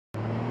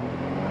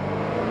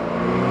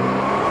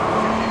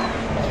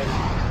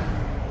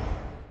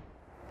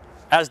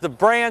As the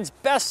brand's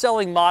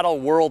best-selling model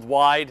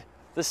worldwide,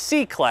 the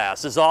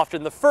C-Class is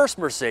often the first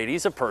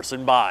Mercedes a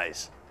person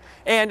buys.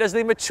 And as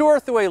they mature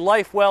through a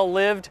life well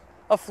lived,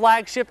 a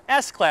flagship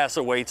S-Class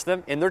awaits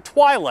them in their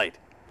twilight.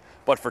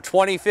 But for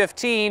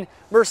 2015,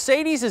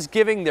 Mercedes is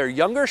giving their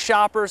younger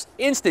shoppers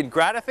instant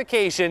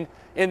gratification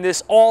in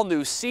this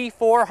all-new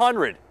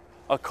C400,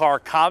 a car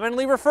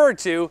commonly referred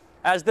to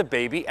as the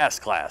baby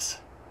S-Class.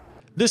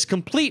 This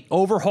complete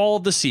overhaul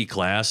of the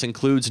C-Class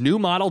includes new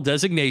model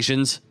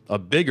designations, a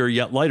bigger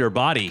yet lighter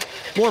body,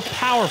 more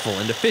powerful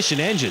and efficient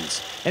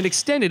engines, and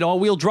extended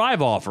all-wheel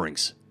drive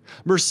offerings.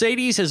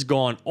 Mercedes has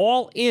gone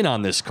all in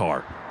on this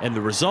car, and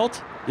the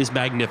result is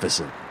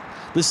magnificent.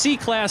 The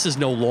C-Class is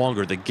no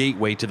longer the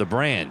gateway to the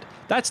brand.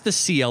 That's the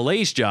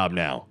CLA's job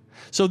now.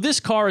 So this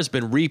car has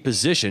been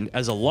repositioned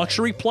as a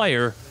luxury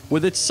player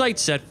with its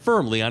sights set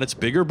firmly on its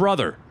bigger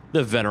brother,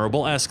 the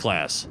venerable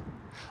S-Class.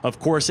 Of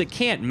course, it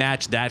can't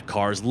match that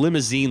car's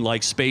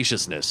limousine-like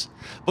spaciousness,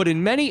 but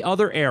in many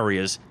other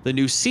areas, the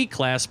new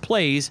C-Class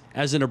plays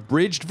as an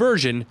abridged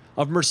version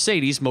of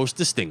Mercedes' most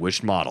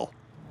distinguished model.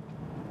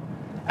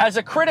 As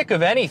a critic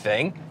of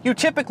anything, you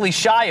typically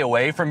shy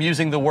away from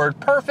using the word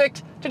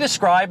perfect to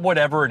describe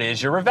whatever it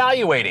is you're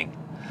evaluating.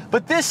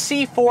 But this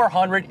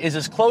C400 is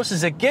as close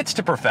as it gets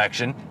to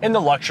perfection in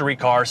the luxury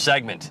car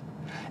segment.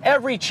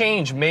 Every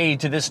change made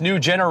to this new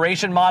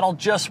generation model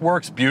just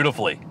works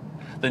beautifully.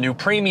 The new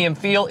premium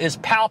feel is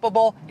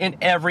palpable in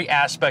every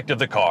aspect of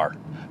the car.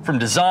 From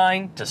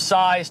design, to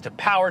size, to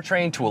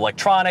powertrain, to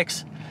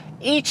electronics,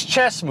 each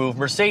chess move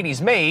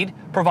Mercedes made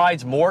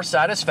provides more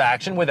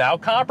satisfaction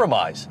without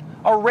compromise.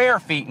 A rare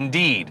feat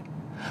indeed.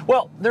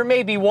 Well, there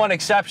may be one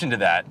exception to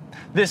that.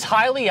 This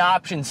highly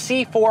optioned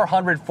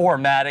C400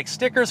 4MATIC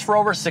stickers for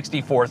over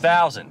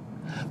 $64,000.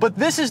 But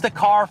this is the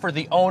car for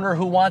the owner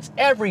who wants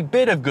every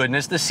bit of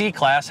goodness the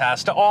C-Class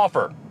has to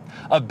offer.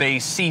 A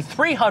base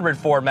C300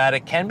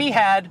 4MATIC can be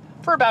had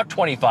for about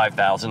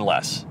 $25,000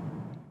 less.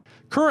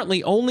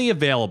 Currently only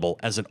available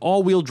as an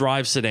all-wheel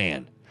drive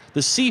sedan,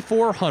 the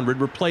C400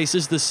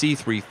 replaces the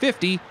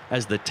C350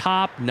 as the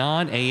top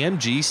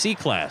non-AMG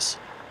C-Class.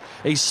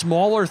 A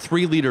smaller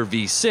 3-liter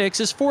V6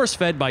 is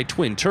force-fed by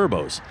twin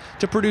turbos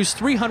to produce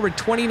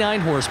 329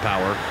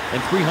 horsepower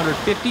and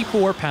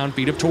 354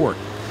 pound-feet of torque,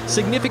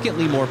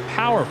 significantly more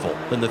powerful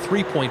than the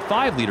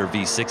 3.5-liter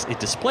V6 it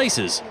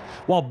displaces,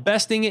 while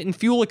besting it in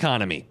fuel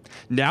economy,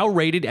 now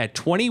rated at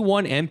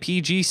 21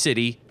 mpg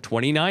city,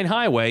 29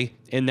 highway,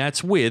 and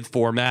that's with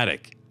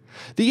 4MATIC.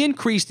 The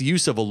increased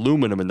use of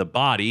aluminum in the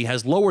body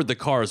has lowered the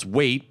car's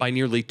weight by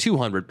nearly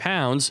 200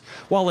 pounds,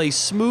 while a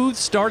smooth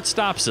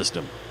start-stop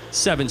system,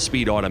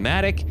 7-speed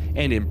automatic,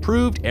 and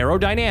improved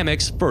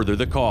aerodynamics further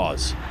the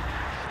cause.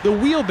 The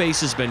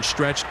wheelbase has been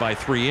stretched by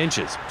 3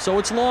 inches, so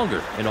it's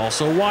longer and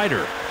also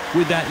wider,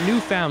 with that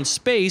newfound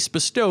space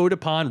bestowed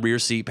upon rear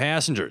seat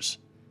passengers.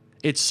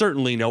 It's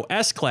certainly no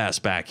S-Class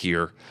back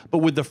here, but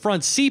with the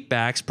front seat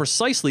backs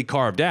precisely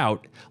carved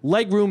out,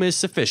 legroom is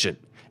sufficient,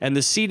 and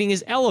the seating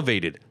is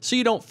elevated so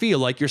you don't feel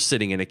like you're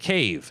sitting in a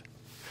cave.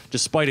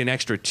 Despite an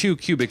extra 2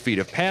 cubic feet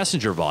of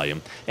passenger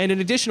volume and an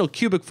additional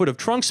cubic foot of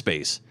trunk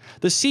space,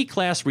 the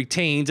C-Class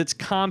retains its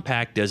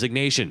compact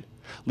designation,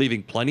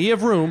 leaving plenty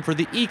of room for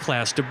the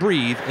E-Class to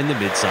breathe in the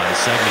midsize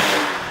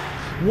segment.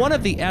 One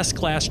of the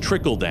S-Class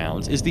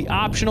trickle-downs is the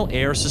optional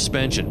air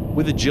suspension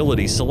with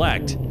Agility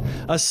Select,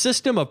 a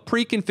system of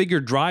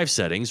pre-configured drive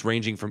settings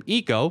ranging from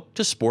Eco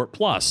to Sport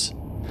Plus.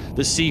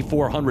 The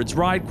C400's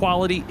ride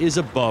quality is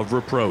above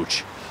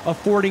reproach,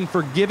 affording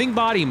forgiving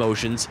body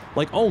motions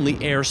like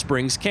only air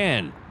springs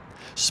can.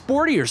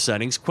 Sportier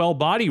settings quell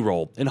body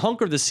roll and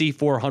hunker the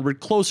C400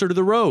 closer to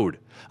the road,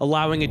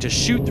 allowing it to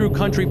shoot through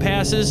country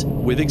passes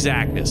with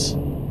exactness.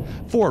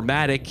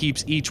 4MATIC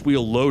keeps each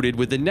wheel loaded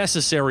with the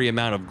necessary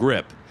amount of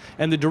grip,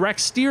 and the direct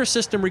steer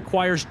system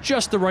requires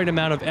just the right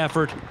amount of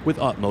effort with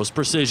utmost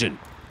precision.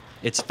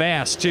 It's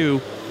fast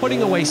too,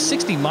 putting away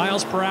 60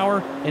 miles per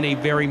hour in a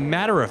very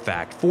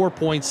matter-of-fact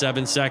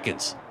 4.7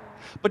 seconds.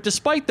 But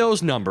despite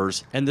those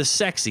numbers and the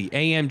sexy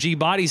AMG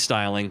body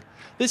styling,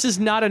 this is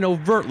not an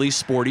overtly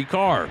sporty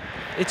car.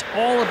 It's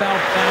all about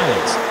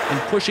balance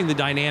and pushing the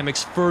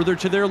dynamics further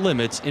to their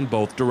limits in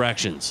both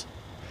directions.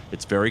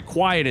 It's very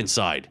quiet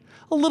inside,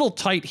 a little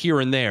tight here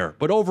and there,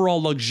 but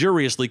overall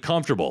luxuriously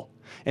comfortable,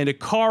 and a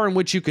car in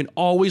which you can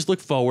always look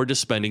forward to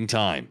spending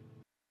time.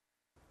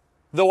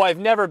 Though I've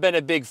never been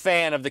a big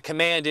fan of the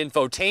Command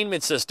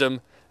infotainment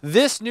system,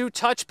 this new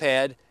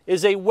touchpad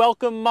is a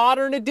welcome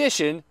modern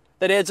addition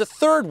that adds a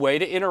third way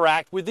to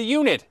interact with the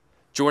unit,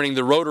 joining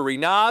the rotary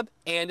knob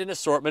and an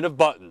assortment of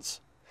buttons.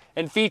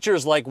 And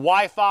features like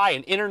Wi-Fi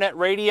and internet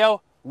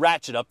radio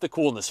ratchet up the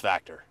coolness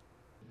factor.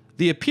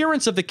 The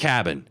appearance of the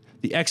cabin,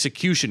 the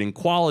execution and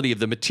quality of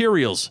the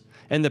materials,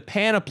 and the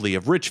panoply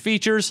of rich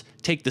features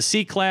take the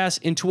C-Class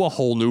into a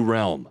whole new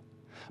realm.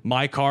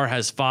 My car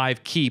has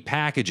 5 key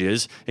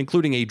packages,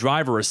 including a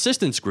driver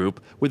assistance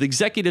group with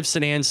executive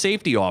sedan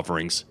safety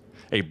offerings,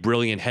 a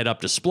brilliant head-up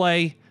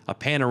display, a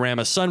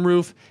panorama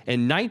sunroof,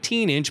 and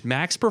 19-inch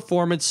max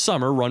performance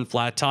summer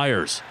run-flat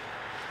tires.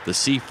 The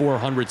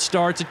C400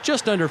 starts at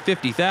just under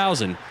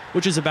 $50,000,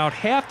 which is about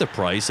half the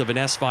price of an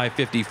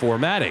S550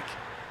 4MATIC.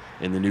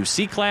 In the new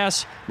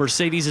C-Class,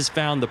 Mercedes has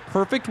found the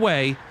perfect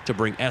way to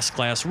bring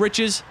S-Class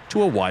riches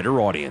to a wider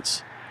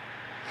audience.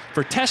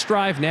 For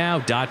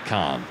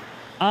TestDriveNow.com,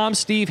 I'm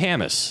Steve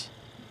Hammes.